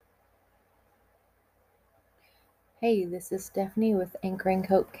Hey, this is Stephanie with Anchoring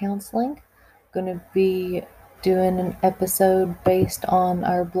Hope Counseling. Going to be doing an episode based on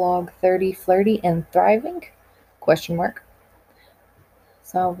our blog 30 Flirty and Thriving? Question mark.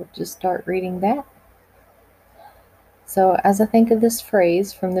 So I'll just start reading that. So as I think of this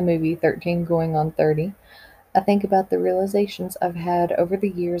phrase from the movie 13 Going on 30, I think about the realizations I've had over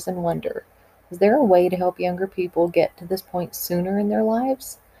the years and wonder, is there a way to help younger people get to this point sooner in their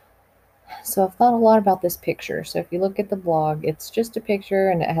lives? So I've thought a lot about this picture. So if you look at the blog, it's just a picture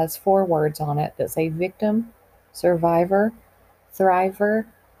and it has 4 words on it that say victim, survivor, thriver,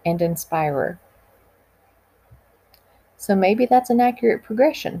 and inspirer. So maybe that's an accurate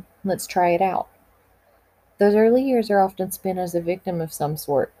progression. Let's try it out. Those early years are often spent as a victim of some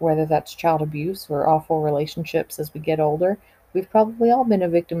sort, whether that's child abuse or awful relationships as we get older. We've probably all been a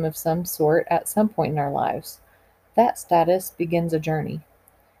victim of some sort at some point in our lives. That status begins a journey.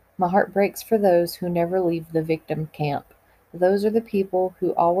 My heart breaks for those who never leave the victim camp. Those are the people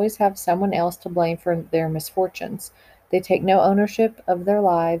who always have someone else to blame for their misfortunes. They take no ownership of their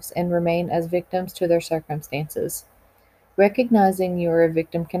lives and remain as victims to their circumstances. Recognizing you are a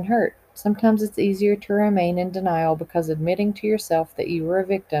victim can hurt. Sometimes it's easier to remain in denial because admitting to yourself that you were a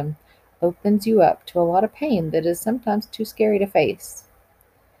victim opens you up to a lot of pain that is sometimes too scary to face.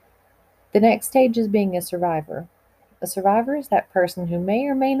 The next stage is being a survivor. A survivor is that person who may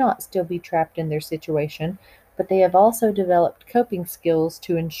or may not still be trapped in their situation, but they have also developed coping skills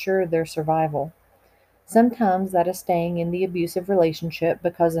to ensure their survival. Sometimes that is staying in the abusive relationship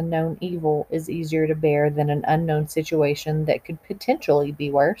because a known evil is easier to bear than an unknown situation that could potentially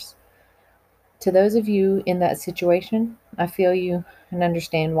be worse. To those of you in that situation, I feel you and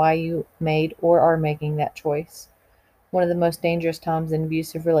understand why you made or are making that choice. One of the most dangerous times in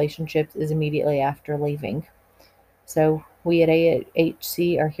abusive relationships is immediately after leaving. So we at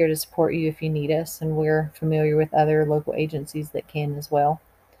AHC are here to support you if you need us, and we're familiar with other local agencies that can as well.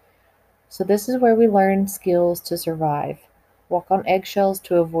 So this is where we learn skills to survive. Walk on eggshells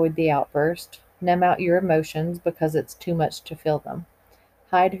to avoid the outburst. Numb out your emotions because it's too much to feel them.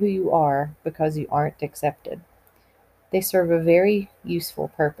 Hide who you are because you aren't accepted. They serve a very useful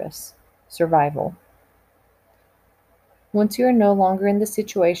purpose: survival. Once you are no longer in the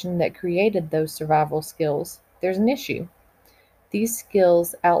situation that created those survival skills, there's an issue. These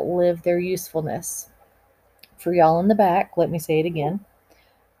skills outlive their usefulness. For y'all in the back, let me say it again.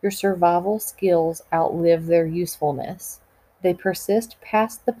 Your survival skills outlive their usefulness. They persist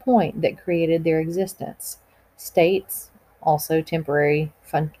past the point that created their existence. States, also temporary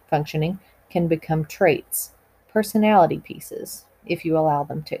functioning, can become traits, personality pieces, if you allow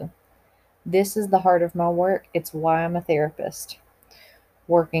them to. This is the heart of my work. It's why I'm a therapist,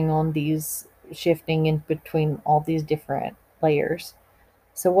 working on these, shifting in between all these different layers.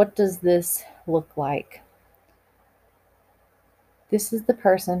 So, what does this look like? This is the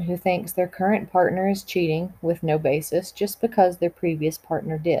person who thinks their current partner is cheating with no basis just because their previous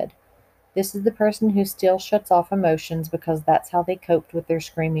partner did. This is the person who still shuts off emotions because that's how they coped with their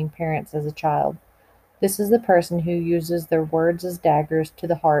screaming parents as a child. This is the person who uses their words as daggers to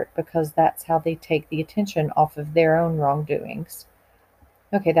the heart because that's how they take the attention off of their own wrongdoings.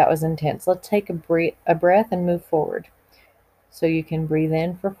 Okay, that was intense. Let's take a breath and move forward. So you can breathe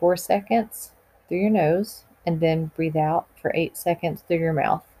in for 4 seconds through your nose and then breathe out for 8 seconds through your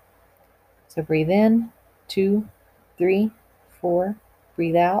mouth. So breathe in, 2, 3, 4.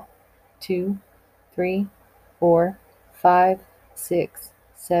 Breathe out, 2, 3, 4, 5, 6,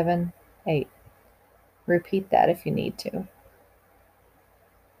 7, 8. Repeat that if you need to.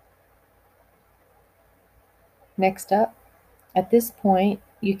 Next up, at this point,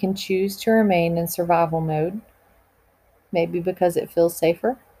 you can choose to remain in survival mode, maybe because it feels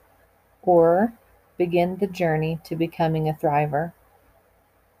safer, or begin the journey to becoming a thriver.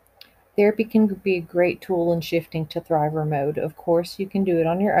 Therapy can be a great tool in shifting to thriver mode. Of course, you can do it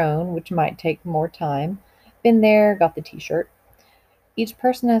on your own, which might take more time. Been there, got the t-shirt. Each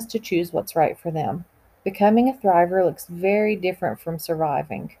person has to choose what's right for them. Becoming a thriver looks very different from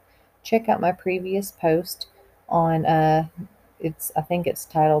surviving. Check out my previous post on I think it's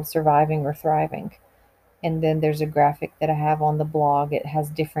titled Surviving or Thriving. And then there's a graphic that I have on the blog. It has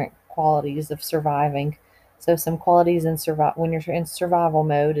different qualities of surviving. So some qualities in when you're in survival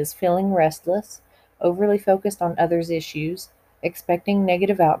mode is feeling restless, overly focused on others' issues, expecting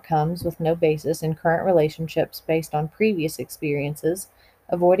negative outcomes with no basis in current relationships based on previous experiences,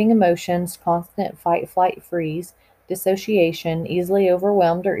 avoiding emotions, constant fight, flight, freeze, dissociation, easily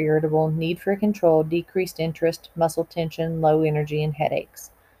overwhelmed or irritable, need for control, decreased interest, muscle tension, low energy, and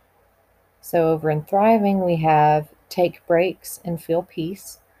headaches. So over in thriving, we have take breaks and feel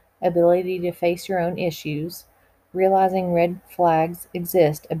peace, ability to face your own issues, Realizing red flags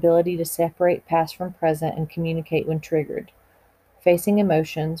exist, ability to separate past from present and communicate when triggered. Facing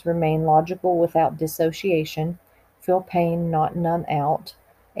emotions, remain logical without dissociation, feel pain, not numb out,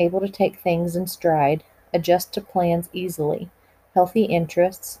 able to take things in stride, adjust to plans easily, healthy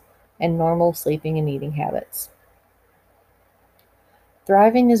interests, and normal sleeping and eating habits.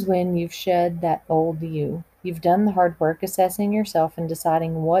 Thriving is when you've shed that old you. You've done the hard work assessing yourself and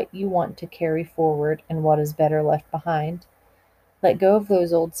deciding what you want to carry forward and what is better left behind. Let go of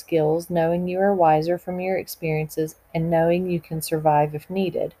those old skills, knowing you are wiser from your experiences and knowing you can survive if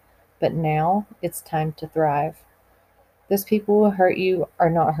needed. But now it's time to thrive. Those people who hurt you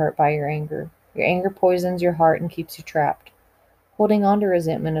are not hurt by your anger. Your anger poisons your heart and keeps you trapped. Holding on to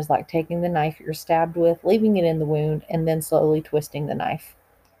resentment is like taking the knife you're stabbed with, leaving it in the wound, and then slowly twisting the knife.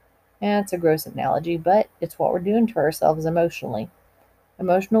 And it's a gross analogy, but it's what we're doing to ourselves emotionally.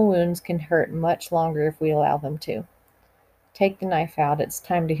 Emotional wounds can hurt much longer if we allow them to. Take the knife out, it's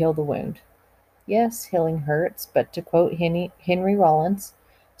time to heal the wound. Yes, healing hurts, but to quote Henry Rollins,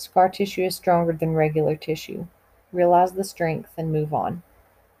 scar tissue is stronger than regular tissue. Realize the strength and move on.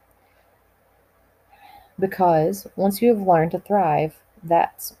 Because once you have learned to thrive,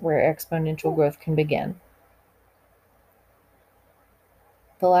 that's where exponential growth can begin.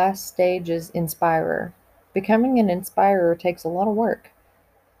 The last stage is inspirer. Becoming an inspirer takes a lot of work.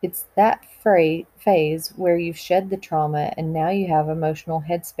 It's that phase where you've shed the trauma and now you have emotional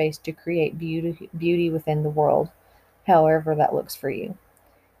headspace to create beauty within the world, however that looks for you.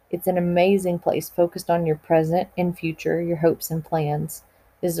 It's an amazing place focused on your present and future, your hopes and plans.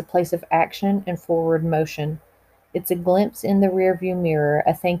 It is a place of action and forward motion. It's a glimpse in the rearview mirror,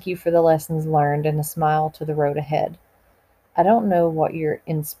 a thank you for the lessons learned, and a smile to the road ahead. I don't know what your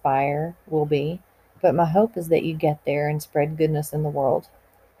inspire will be, but my hope is that you get there and spread goodness in the world.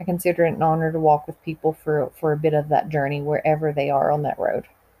 I consider it an honor to walk with people for a bit of that journey wherever they are on that road.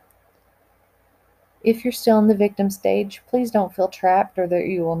 If you're still in the victim stage, please don't feel trapped or that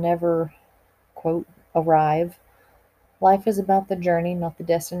you will never, quote, arrive. Life is about the journey, not the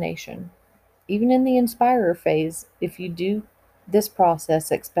destination. Even in the inspirer phase, if you do this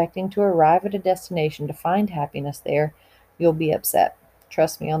process expecting to arrive at a destination to find happiness there, you'll be upset.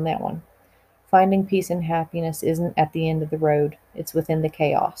 Trust me on that one. Finding peace and happiness isn't at the end of the road, it's within the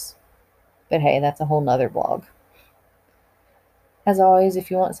chaos. But hey, that's a whole nother blog. As always, if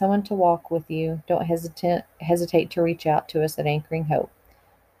you want someone to walk with you, don't hesitate to reach out to us at Anchoring Hope.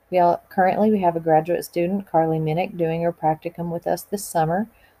 Currently we have a graduate student, Carly Minnick, doing her practicum with us this summer,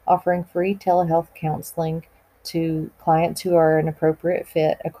 offering free telehealth counseling to clients who are an appropriate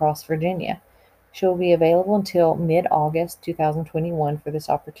fit across Virginia. She'll be available until mid-August 2021 for this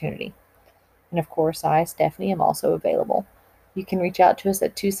opportunity. And of course, I, Stephanie, am also available. You can reach out to us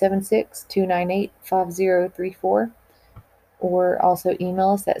at 276-298-5034 or also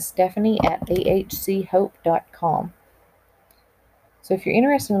email us at stephanie@ahchope.com. So if you're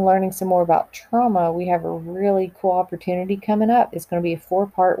interested in learning some more about trauma, we have a really cool opportunity coming up. It's going to be a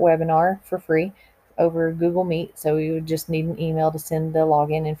 4-part webinar for free over Google Meet. So you would just need an email to send the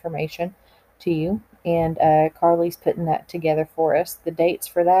login information to you. And Carly's putting that together for us. The dates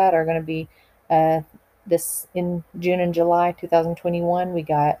for that are going to be this in June and July 2021. We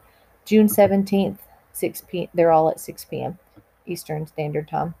got June 17th, 6 p.m. They're all at 6 p.m. Eastern Standard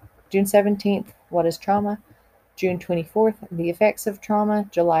Time. June 17th, what is trauma? June 24th, the effects of trauma.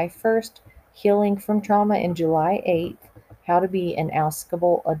 July 1st, healing from trauma. And July 8th, how to be an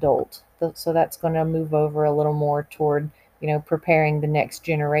askable adult. So that's going to move over a little more toward, preparing the next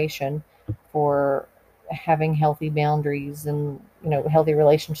generation for having healthy boundaries and, healthy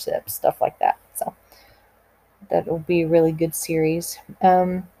relationships, stuff like that. So that will be a really good series.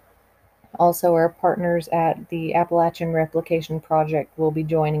 Also, our partners at the Appalachian Replication Project will be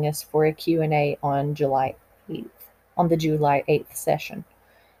joining us for a Q&A on July 8th, on the July 8th session.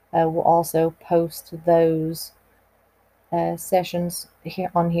 We'll also post those sessions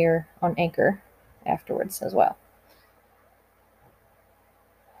here on Anchor afterwards as well.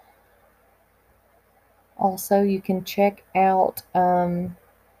 Also, you can check out,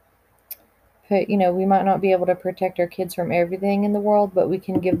 we might not be able to protect our kids from everything in the world, but we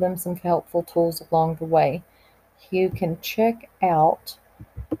can give them some helpful tools along the way. You can check out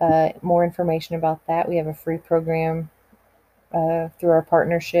more information about that. We have a free program through our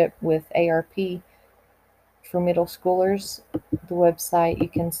partnership with ARP for middle schoolers. The website you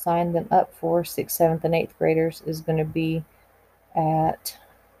can sign them up for 6th, 7th, and 8th graders is going to be at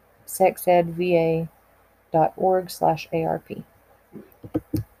sexedva.org/ARP.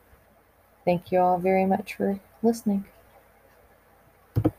 Thank you all very much for listening.